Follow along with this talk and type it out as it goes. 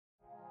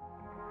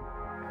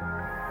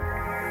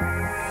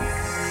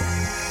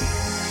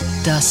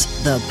Das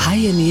The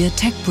Pioneer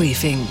Tech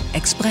Briefing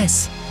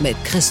Express mit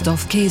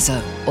Christoph Käse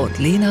und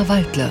Lena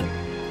Waldle.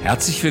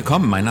 Herzlich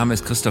willkommen, mein Name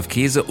ist Christoph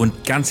Käse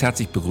und ganz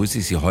herzlich begrüße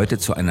ich Sie heute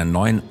zu einer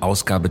neuen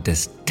Ausgabe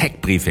des Tech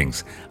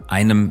Briefings,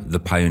 einem The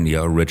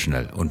Pioneer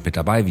Original. Und mit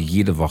dabei wie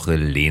jede Woche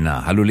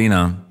Lena. Hallo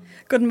Lena.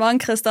 Guten Morgen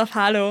Christoph,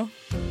 hallo.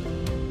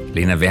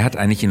 Lena, wer hat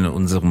eigentlich in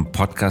unserem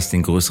Podcast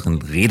den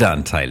größeren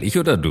Redeanteil, ich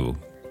oder du?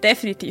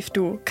 Definitiv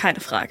du, keine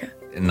Frage.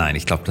 Nein,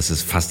 ich glaube, das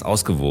ist fast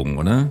ausgewogen,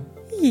 oder?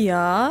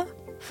 Ja,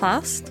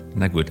 fast.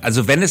 Na gut,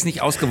 also wenn es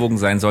nicht ausgewogen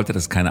sein sollte,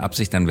 das ist keine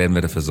Absicht, dann werden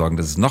wir dafür sorgen,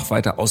 dass es noch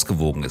weiter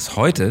ausgewogen ist.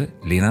 Heute,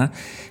 Lena,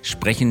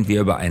 sprechen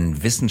wir über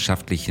einen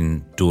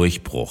wissenschaftlichen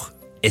Durchbruch.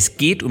 Es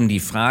geht um die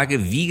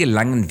Frage, wie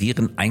gelangen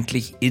Viren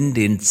eigentlich in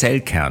den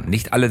Zellkern?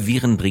 Nicht alle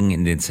Viren dringen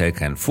in den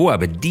Zellkern vor,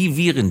 aber die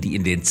Viren, die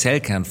in den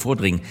Zellkern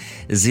vordringen,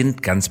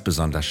 sind ganz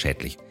besonders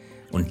schädlich.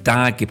 Und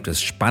da gibt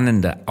es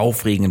spannende,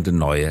 aufregende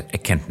neue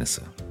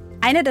Erkenntnisse.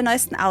 Eine der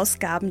neuesten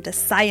Ausgaben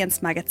des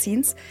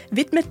Science-Magazins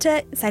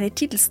widmete seine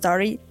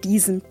Titelstory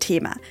diesem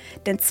Thema.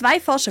 Denn zwei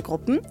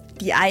Forschergruppen,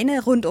 die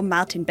eine rund um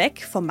Martin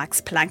Beck vom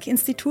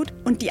Max-Planck-Institut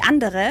und die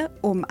andere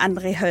um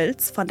André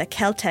Hölz von der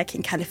Caltech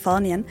in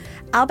Kalifornien,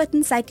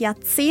 arbeiten seit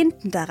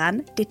Jahrzehnten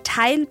daran,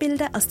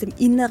 Detailbilder aus dem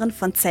Inneren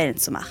von Zellen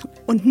zu machen.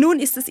 Und nun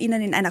ist es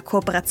ihnen in einer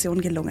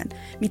Kooperation gelungen,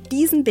 mit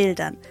diesen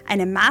Bildern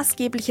eine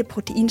maßgebliche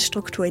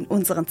Proteinstruktur in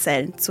unseren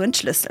Zellen zu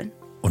entschlüsseln.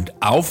 Und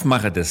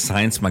Aufmacher des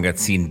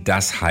Science-Magazin,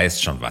 das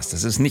heißt schon was.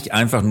 Das ist nicht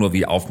einfach nur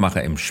wie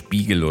Aufmacher im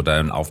Spiegel oder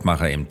ein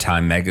Aufmacher im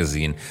Time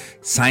Magazine.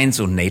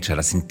 Science und Nature,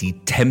 das sind die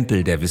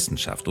Tempel der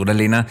Wissenschaft. Oder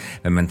Lena,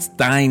 wenn man es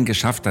dahin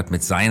geschafft hat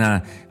mit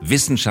seiner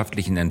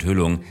wissenschaftlichen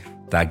Enthüllung,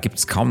 da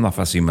gibt's kaum noch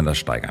was, wie man das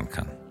steigern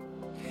kann.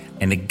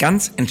 Eine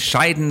ganz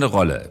entscheidende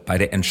Rolle bei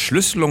der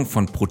Entschlüsselung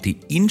von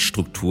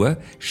Proteinstruktur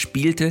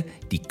spielte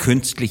die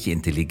künstliche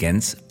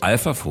Intelligenz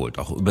AlphaFold.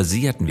 Auch über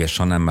sie hatten wir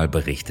schon einmal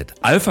berichtet.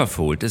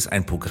 AlphaFold ist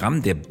ein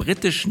Programm der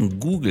britischen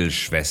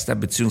Google-Schwester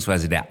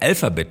bzw. der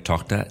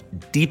Alphabet-Tochter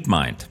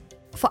DeepMind.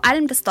 Vor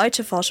allem das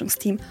deutsche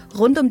Forschungsteam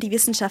rund um die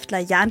Wissenschaftler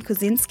Jan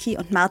Kosinski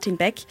und Martin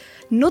Beck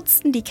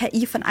nutzten die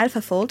KI von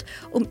AlphaFold,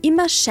 um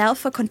immer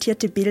schärfer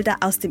kontierte Bilder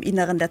aus dem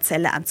Inneren der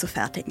Zelle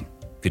anzufertigen.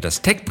 Für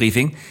das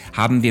Tech-Briefing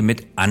haben wir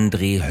mit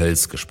André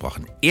Hölz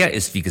gesprochen. Er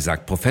ist, wie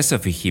gesagt, Professor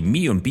für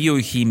Chemie und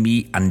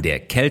Biochemie an der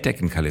Caltech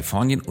in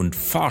Kalifornien und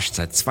forscht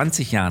seit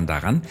 20 Jahren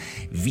daran,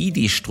 wie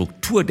die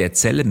Struktur der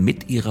Zelle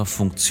mit ihrer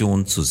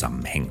Funktion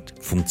zusammenhängt.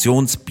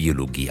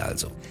 Funktionsbiologie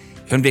also.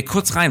 Hören wir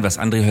kurz rein, was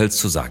André Hölz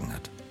zu sagen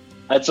hat.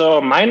 Also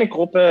meine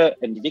Gruppe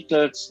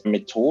entwickelt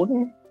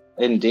Methoden,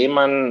 in denen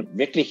man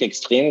wirklich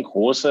extrem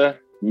große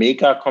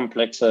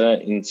Megakomplexe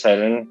in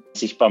Zellen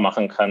sichtbar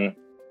machen kann,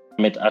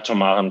 mit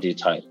atomarem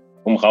Detail,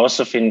 um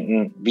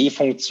herauszufinden, wie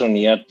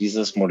funktioniert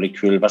dieses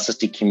Molekül, was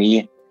ist die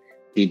Chemie,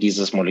 die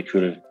dieses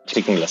Molekül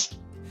ticken lässt.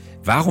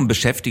 Warum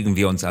beschäftigen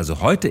wir uns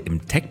also heute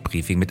im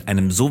Tech-Briefing mit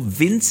einem so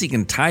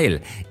winzigen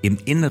Teil im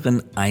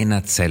Inneren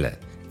einer Zelle?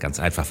 Ganz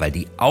einfach, weil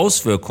die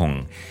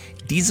Auswirkungen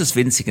dieses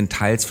winzigen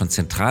Teils von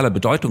zentraler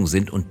Bedeutung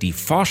sind und die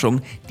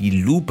Forschung die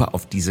Lupe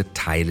auf diese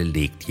Teile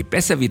legt. Je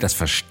besser wir das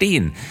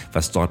verstehen,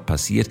 was dort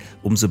passiert,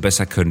 umso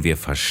besser können wir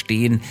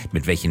verstehen,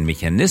 mit welchen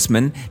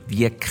Mechanismen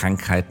wir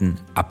Krankheiten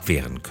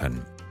abwehren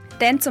können.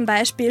 Denn zum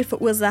Beispiel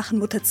verursachen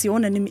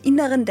Mutationen im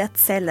Inneren der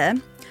Zelle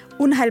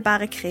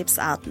unheilbare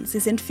Krebsarten.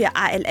 Sie sind für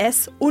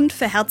ALS und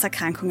für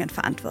Herzerkrankungen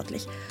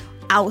verantwortlich.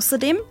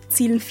 Außerdem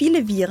zielen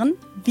viele Viren,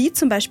 wie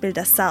zum Beispiel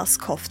das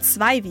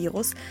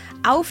SARS-CoV-2-Virus,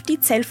 auf die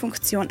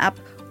Zellfunktion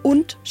ab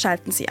und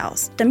schalten sie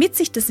aus, damit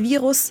sich das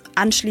Virus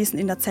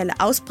anschließend in der Zelle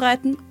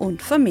ausbreiten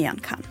und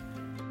vermehren kann.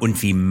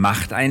 Und wie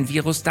macht ein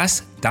Virus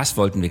das? Das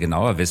wollten wir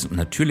genauer wissen und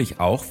natürlich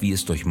auch, wie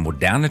es durch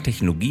moderne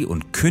Technologie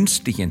und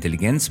künstliche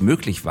Intelligenz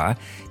möglich war,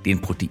 den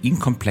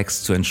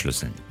Proteinkomplex zu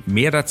entschlüsseln.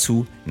 Mehr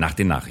dazu nach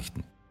den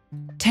Nachrichten.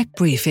 Tech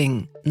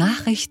Briefing.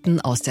 Nachrichten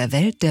aus der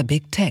Welt der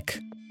Big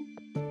Tech.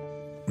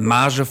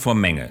 Marge vor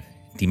Menge.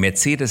 Die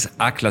Mercedes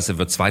A-Klasse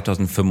wird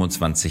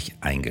 2025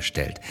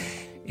 eingestellt.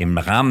 Im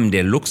Rahmen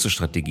der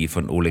Luxusstrategie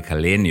von Ole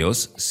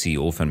Källenius,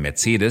 CEO von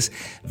Mercedes,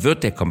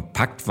 wird der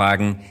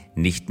Kompaktwagen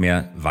nicht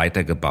mehr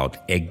weitergebaut.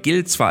 Er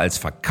gilt zwar als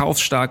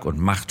verkaufsstark und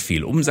macht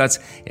viel Umsatz,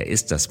 er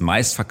ist das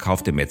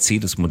meistverkaufte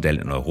Mercedes-Modell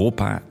in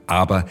Europa,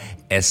 aber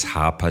es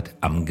hapert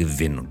am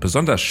Gewinn. Und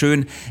besonders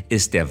schön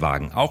ist der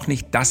Wagen auch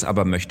nicht, das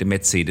aber möchte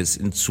Mercedes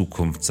in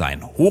Zukunft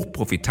sein.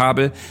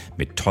 Hochprofitabel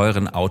mit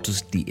teuren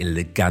Autos, die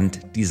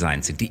elegant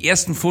designt sind. Die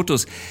ersten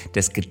Fotos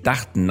des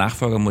gedachten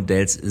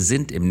Nachfolgermodells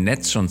sind im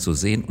Netz schon zu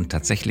sehen und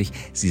tatsächlich,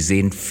 sie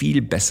sehen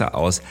viel besser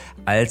aus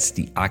als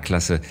die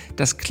A-Klasse,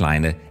 das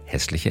kleine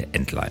hässliche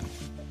Entlein.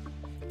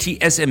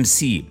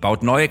 TSMC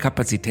baut neue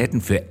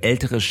Kapazitäten für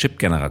ältere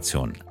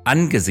Chip-Generationen.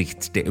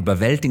 Angesichts der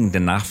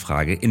überwältigenden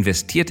Nachfrage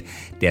investiert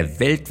der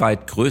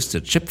weltweit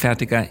größte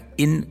Chipfertiger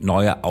in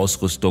neue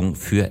Ausrüstung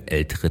für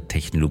ältere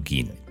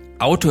Technologien.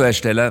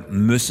 Autohersteller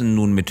müssen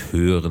nun mit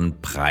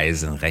höheren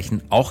Preisen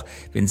rechnen, auch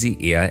wenn sie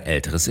eher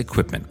älteres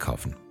Equipment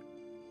kaufen.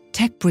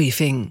 Tech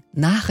Briefing.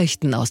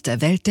 Nachrichten aus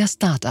der Welt der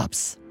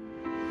Startups.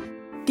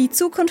 Die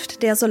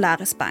Zukunft der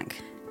Solaris Bank.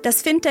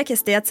 Das Fintech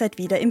ist derzeit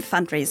wieder im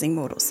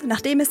Fundraising-Modus,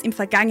 nachdem es im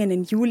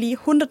vergangenen Juli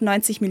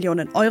 190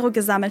 Millionen Euro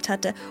gesammelt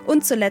hatte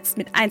und zuletzt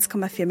mit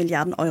 1,4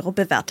 Milliarden Euro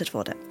bewertet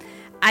wurde.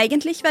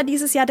 Eigentlich war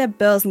dieses Jahr der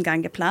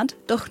Börsengang geplant,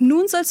 doch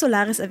nun soll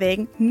Solaris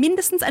erwägen,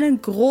 mindestens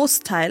einen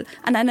Großteil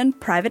an einen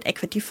Private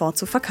Equity Fonds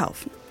zu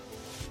verkaufen.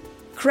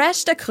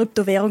 Crash der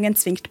Kryptowährungen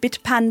zwingt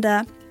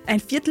Bitpanda, ein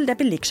Viertel der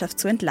Belegschaft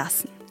zu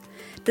entlassen.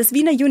 Das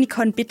Wiener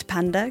Unicorn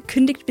Bitpanda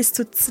kündigt bis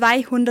zu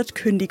 200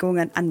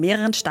 Kündigungen an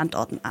mehreren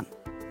Standorten an.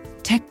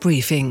 Tech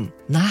Briefing: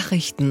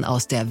 Nachrichten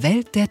aus der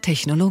Welt der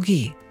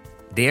Technologie.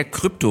 Der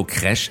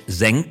Krypto-Crash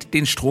senkt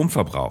den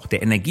Stromverbrauch.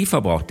 Der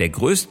Energieverbrauch der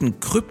größten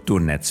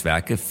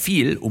Kryptonetzwerke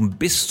fiel um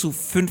bis zu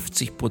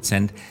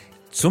 50%.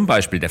 Zum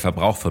Beispiel der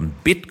Verbrauch von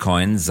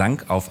Bitcoin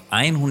sank auf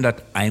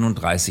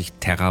 131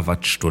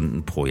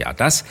 Terawattstunden pro Jahr.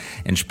 Das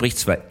entspricht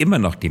zwar immer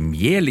noch dem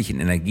jährlichen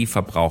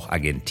Energieverbrauch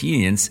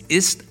Argentiniens,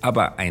 ist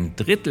aber ein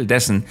Drittel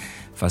dessen,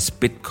 was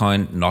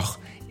Bitcoin noch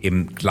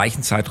im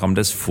gleichen Zeitraum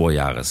des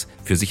Vorjahres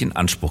für sich in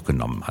Anspruch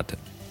genommen hatte.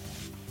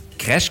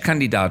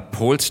 Crash-Kandidat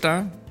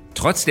Polestar.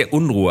 Trotz der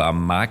Unruhe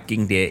am Markt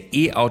ging der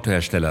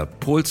E-Auto-Hersteller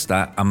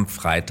Polestar am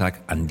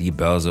Freitag an die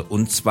Börse,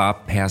 und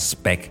zwar per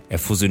SPAC. Er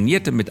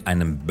fusionierte mit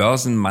einem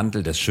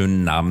Börsenmantel des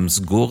schönen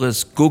Namens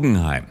Goris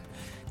Guggenheim.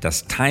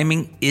 Das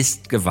Timing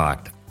ist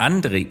gewagt.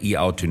 Andere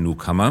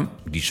E-Auto-Newcomer,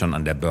 die schon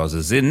an der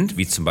Börse sind,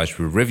 wie zum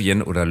Beispiel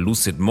Rivian oder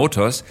Lucid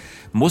Motors,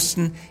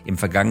 mussten im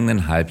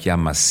vergangenen Halbjahr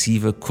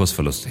massive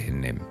Kursverluste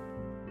hinnehmen.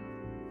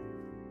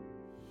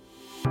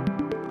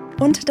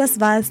 Und das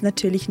war es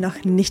natürlich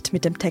noch nicht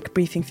mit dem Tech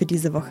Briefing für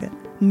diese Woche,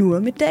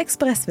 nur mit der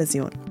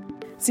Express-Version.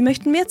 Sie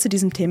möchten mehr zu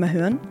diesem Thema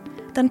hören?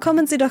 Dann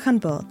kommen Sie doch an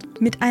Bord.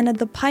 Mit einer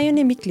The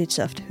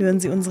Pioneer-Mitgliedschaft hören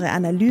Sie unsere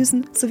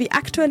Analysen sowie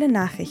aktuelle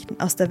Nachrichten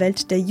aus der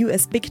Welt der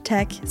US Big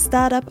Tech,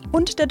 Startup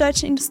und der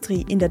deutschen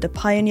Industrie in der The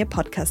Pioneer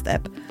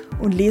Podcast-App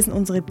und lesen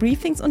unsere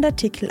Briefings und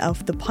Artikel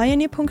auf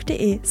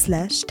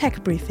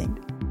thepioneer.de/techbriefing.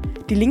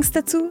 Die Links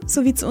dazu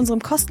sowie zu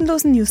unserem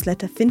kostenlosen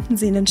Newsletter finden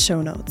Sie in den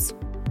Shownotes.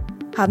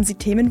 Haben Sie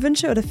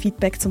Themenwünsche oder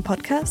Feedback zum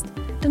Podcast?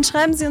 Dann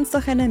schreiben Sie uns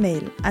doch eine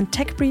Mail an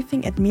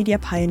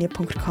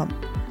techbriefing@mediapioneer.com.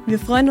 Wir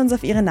freuen uns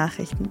auf Ihre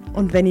Nachrichten.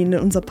 Und wenn Ihnen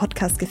unser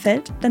Podcast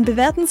gefällt, dann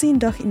bewerten Sie ihn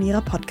doch in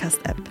Ihrer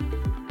Podcast-App.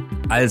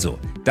 Also,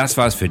 das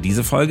war's für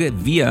diese Folge.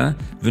 Wir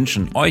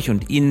wünschen euch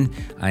und Ihnen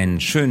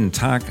einen schönen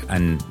Tag,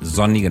 einen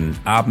sonnigen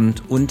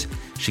Abend und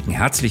schicken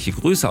herzliche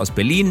Grüße aus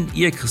Berlin.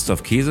 Ihr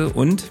Christoph Käse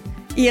und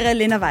Ihre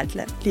Lena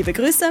Waldle. Liebe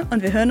Grüße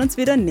und wir hören uns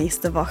wieder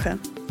nächste Woche.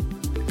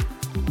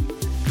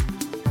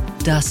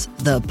 Das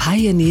The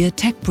Pioneer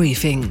Tech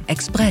Briefing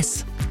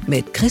Express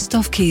mit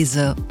Christoph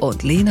Käse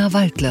und Lena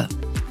Waldle.